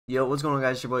Yo, what's going on,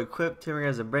 guys? It's your boy Quip here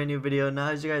has a brand new video.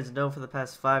 Now, as you guys know, for the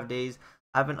past 5 days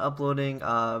I've been uploading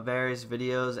various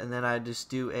videos, and then I just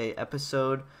do a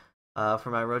episode for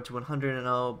my road to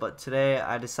 100. But today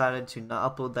I decided to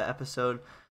not upload that episode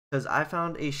because I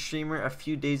found a streamer a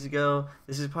few days ago.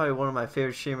 This is probably one of my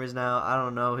favorite streamers now. I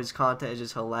don't know, his content is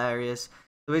just hilarious.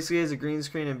 So basically he has a green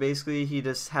screen, and basically he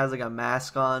just has like a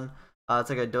mask on. It's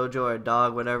like a dojo or a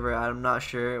dog, whatever. I'm not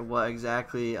sure what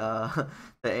exactly the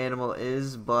animal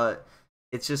is, but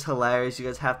it's just hilarious. You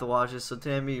guys have to watch this. So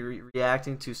today I'm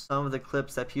reacting to some of the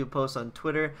clips that people post on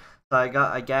Twitter. So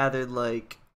I gathered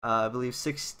like I believe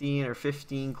 16 or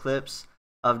 15 clips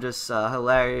of just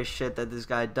hilarious shit that this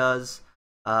guy does.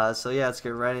 So yeah, let's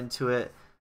get right into it.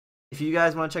 If you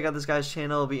guys want to check out this guy's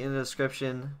channel, it'll be in the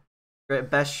description.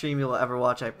 Best stream you'll ever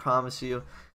watch, I promise you.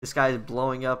 This guy is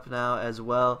blowing up now as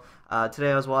well.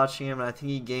 Today I was watching him, and I think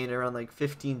he gained around like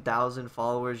 15,000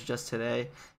 followers just today.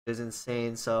 It was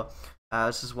insane. So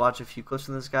let's just watch a few clips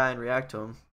from this guy and react to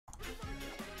him.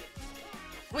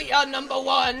 We are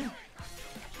 #1.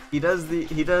 He does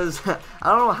I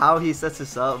don't know how he sets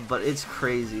this up, but it's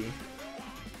crazy.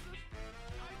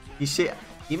 I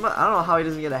don't know how he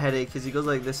doesn't get a headache, because he goes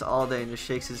like this all day and just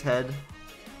shakes his head.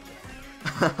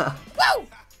 Woo!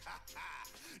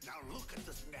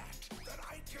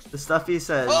 The stuff he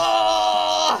says.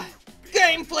 Oh!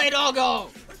 Gameplay, doggo!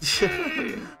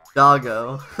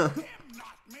 Doggo.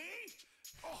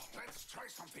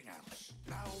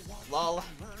 Lol.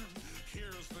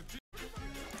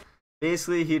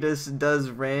 Basically, he just does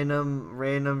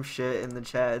random shit in the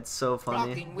chat. It's so funny.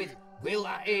 Rocking with Will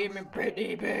I Am and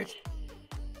Britney, bitch.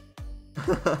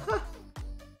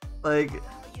 Like,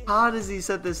 how does he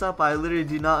set this up? I literally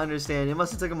do not understand. It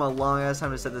must have taken him a long ass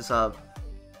time to set this up.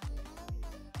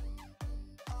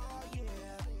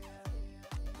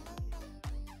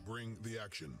 Bring the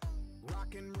action.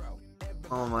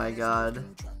 Oh my god.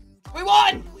 We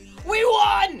won! We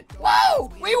won!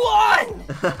 Woo! We won!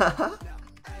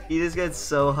 He just gets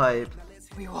so hyped.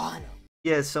 We won. He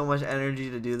has so much energy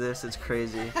to do this. It's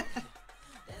crazy.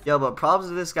 Yo, but props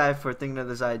to this guy for thinking of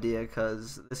this idea,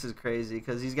 because this is crazy,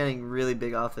 because he's getting really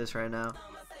big off this right now.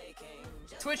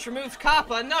 Twitch removed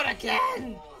Kappa, not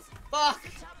again! Fuck!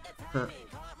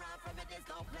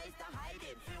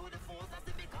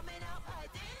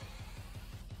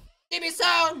 Give me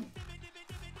sound!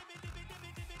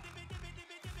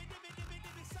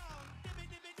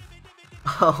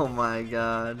 Oh my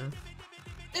god.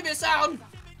 Give me sound!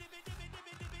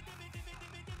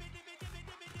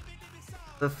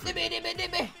 The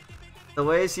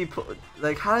ways he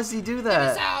like, how does he do Give me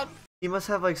that? sound! He must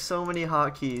have like so many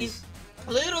hotkeys.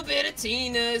 A little bit of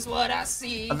Tina is what I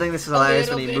see. I think this is hilarious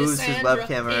when he little bit moves of his Sandra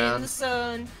webcam in around. the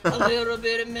sun. A little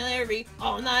bit of Mary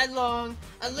all night long.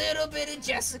 A little bit of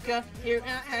Jessica, here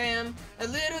I am. A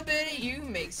little bit of you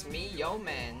makes me your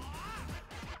man.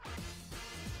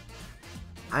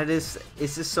 It's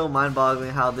just so mind-boggling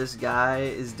how this guy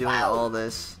is doing all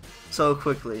this so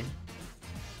quickly.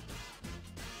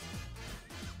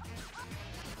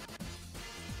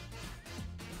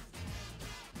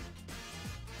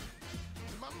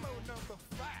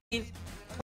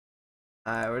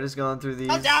 Alright, we're just going through these.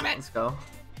 Oh, damn it. Let's go.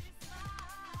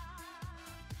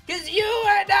 Cause you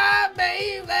and I,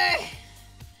 baby,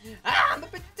 I'm a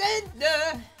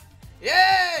pretender.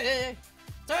 Yeah,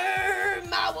 turn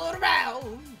my world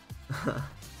around.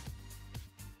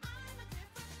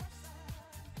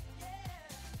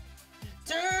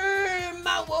 Turn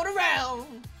my world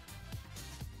around.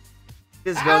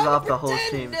 He just goes off the whole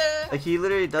stream. Like, he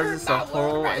literally does this the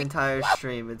whole entire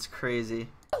stream. It's crazy.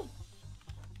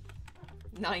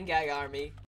 9-gag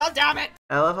army. Oh, damn it!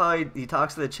 I love how he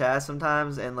talks to the chat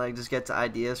sometimes and like just gets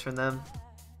ideas from them.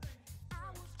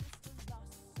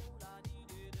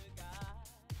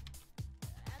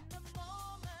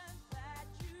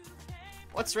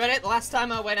 What's Reddit? The last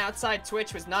time I went outside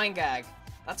Twitch was 9-gag.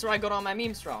 That's where I got all my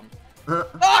memes from. Huh?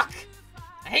 Fuck!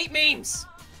 I hate memes!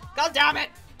 God damn it!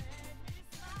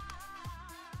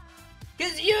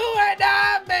 Cause you and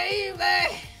I,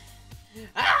 baby,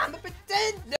 I'm a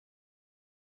pretender.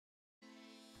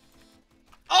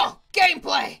 Oh,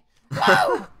 gameplay!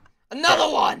 Whoa!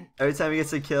 Another one! Every time he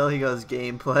gets a kill, he goes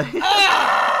gameplay.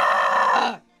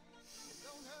 Ah!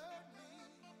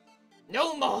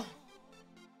 No more.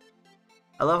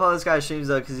 I love how this guy streams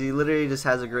though, because he literally just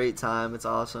has a great time. It's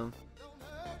awesome.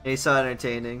 And he's so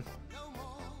entertaining.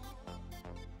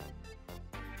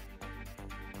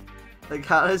 Like,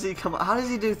 how does he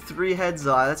do 3 heads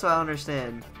though? That's what I don't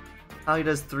understand. How he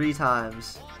does 3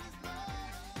 times.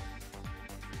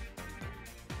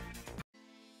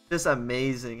 Just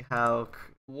amazing how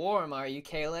warm, are you,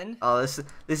 Kalen? Oh, this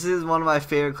is one of my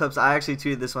favorite clips. I actually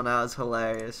tweeted this one out. It's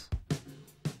hilarious.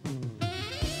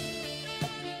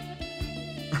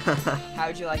 How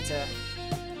would you like to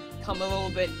come a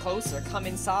little bit closer? Come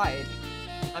inside.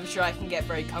 I'm sure I can get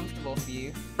very comfortable for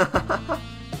you.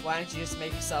 Why don't you just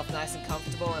make yourself nice and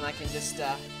comfortable and I can just,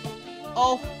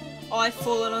 Oh, I've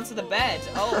fallen onto the bed.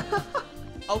 Oh,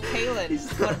 Kalen,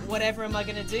 whatever am I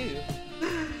gonna do?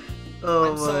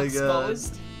 Oh I'm my so god.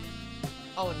 exposed.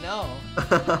 Oh no.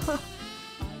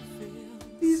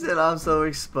 He said I'm so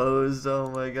exposed. Oh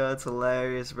my god, it's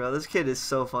hilarious, bro. This kid is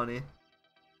so funny.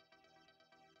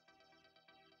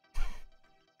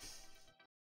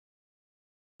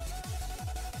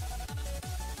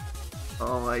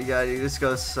 Oh my god, he just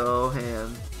goes so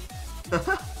ham.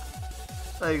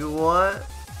 Like, what?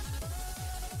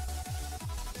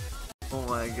 Oh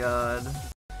my god.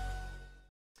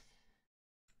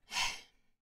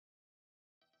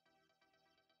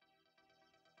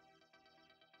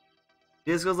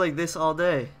 He just goes like this all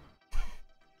day.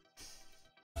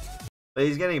 But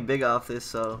he's getting big off this,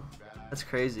 so that's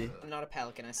crazy. I'm not a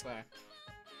pelican, I swear.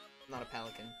 I'm not a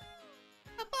pelican.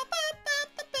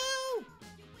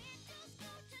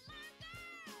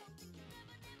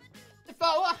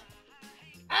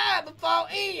 Before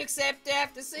E, except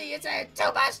after C, it's a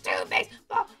too much too big.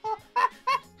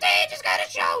 D just gotta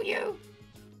show you.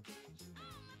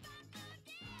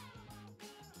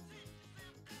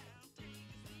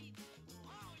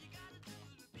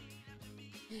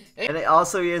 And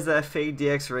also he has that fake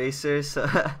DX racer, so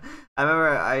I remember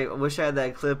I wish I had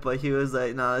that clip, but he was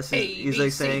like, no, this is, he's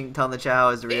like saying, telling the chat how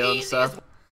it's real and stuff.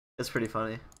 It's pretty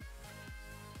funny.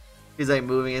 He's like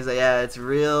moving, he's like, yeah, it's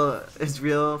real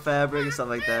fabric and stuff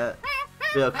like that.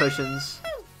 Real cushions.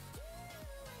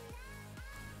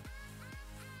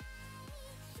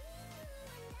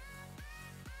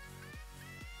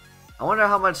 I wonder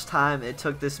how much time it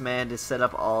took this man to set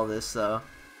up all this though.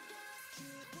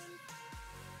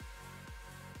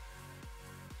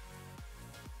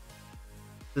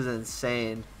 This is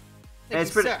insane. And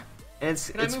it's pretty. And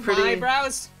it's move pretty. my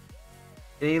eyebrows?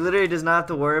 And he literally does not have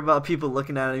to worry about people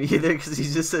looking at him either, because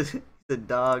he's just a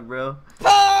dog, bro.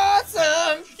 Pour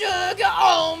some sugar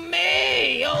on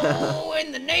me, oh,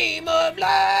 in the name of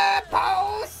love.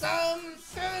 Pour some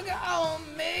sugar on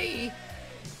me.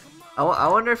 I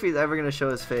wonder if he's ever gonna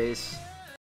show his face.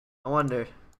 I wonder.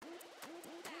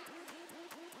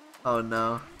 Oh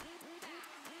no.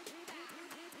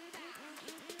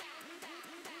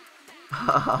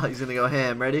 He's gonna go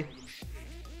ham. Ready?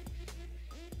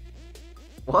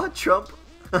 What? Trump?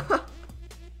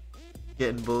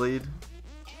 Getting bullied.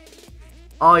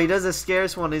 Oh, he does a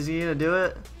scarce one. Is he gonna do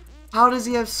it? How does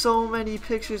he have so many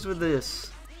pictures with this?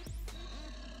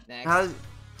 Next. How does...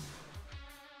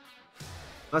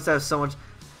 Must have so much.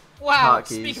 Wow,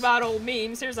 hotkeys. speak about old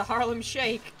memes. Here's a Harlem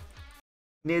Shake.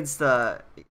 Needs the.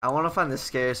 I want to find the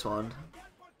scarce one.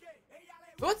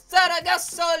 Puzza da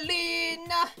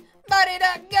gasolina,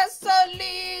 marida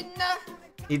gasolina.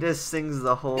 He just sings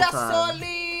the whole time.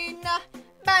 Gasolina,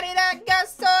 marida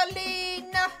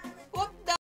gasolina. Whoop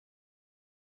the.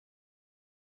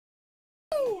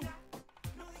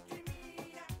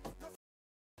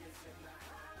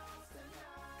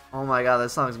 Oh my god, that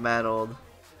song's mad old.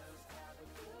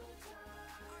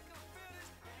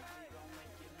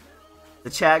 The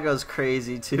chat goes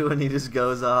crazy too when he just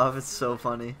goes off. It's so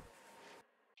funny.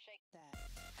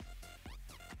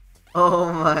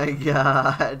 Oh my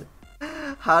god.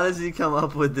 How does he come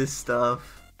up with this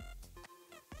stuff?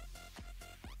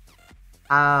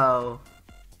 Ow.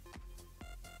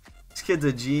 This kid's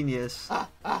a genius.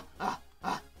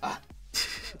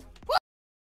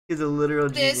 He's a literal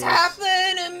genius. This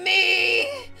happened to me.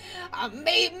 I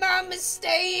made my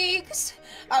mistakes.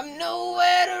 I'm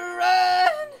nowhere to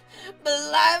run. But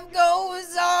life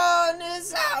goes on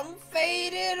as I'm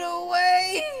faded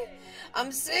away.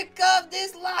 I'm sick of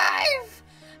this life.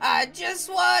 I just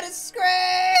want to scream.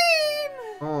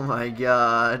 Oh my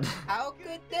god. How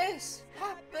could this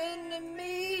happen to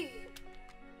me?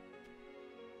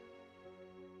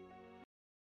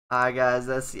 Alright guys,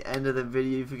 that's the end of the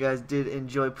video. If you guys did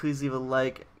enjoy, please leave a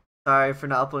like. Sorry for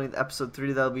not uploading episode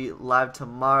 3. That'll be live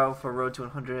tomorrow for Road to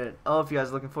 100. Oh, if you guys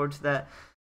are looking forward to that,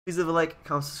 please leave a like,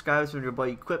 comment, subscribe. It's been your boy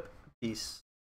Equip. Peace.